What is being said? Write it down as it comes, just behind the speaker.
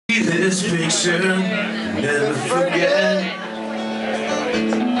this picture, never forget.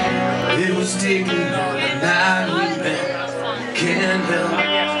 It was taken on the night we met. Can't help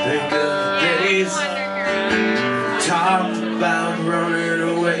think of the days talked about running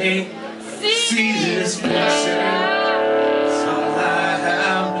away. See this picture, it's all I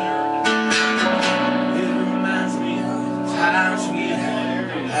have. It reminds me of the times we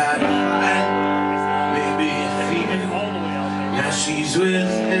had a fight, maybe a fear. Now she's with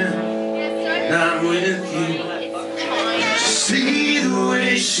him, and I'm with you. See the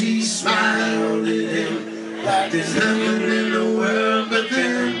way she smiled at him, like there's nothing in the world but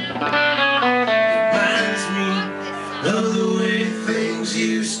them. Reminds me of the way things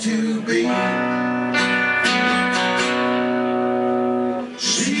used to be.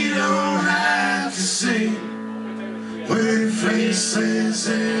 She don't have to say what her face says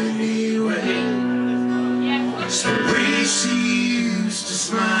anyway. It's the way she used to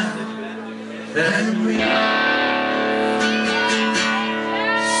smile at me.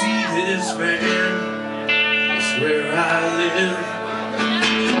 This man is where I live.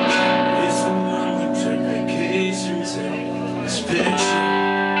 It's the one who took vacations in this picture.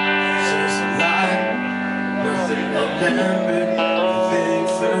 Says a lot, nothing remembered, nothing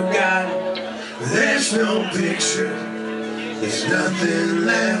forgotten. There's no picture, there's nothing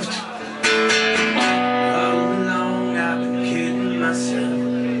left. All along I've been kidding myself.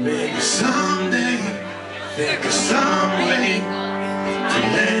 Maybe someday, think of some way to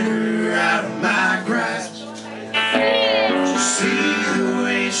let her out of my grasp. See the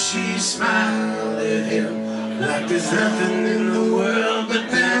way she smiled at him, like there's nothing in the world but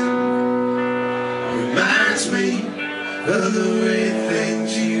them. Reminds me of the way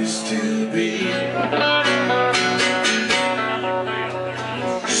things used to be.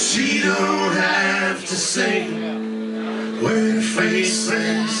 She don't have to say what her face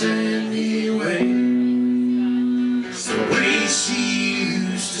says anyway. It's the way she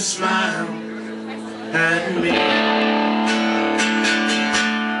used to smile at me.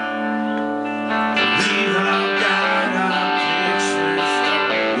 We've all got our pictures,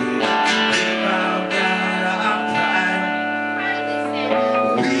 we've all got our pride,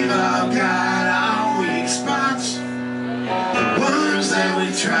 we've all got our weak spots, the ones that we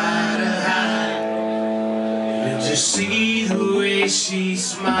try to hide. And just see the way she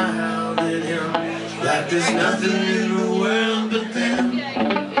smiled at him, like there's nothing in the world but them.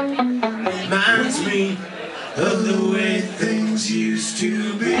 Reminds me of the way things used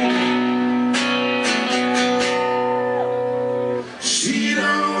to be. She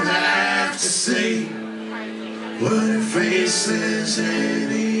don't have to say what her face says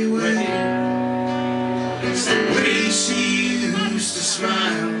anyway. It's the way she used to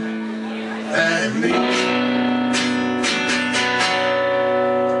smile at me.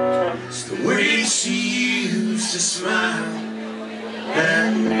 She used to smile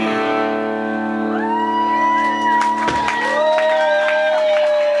at me.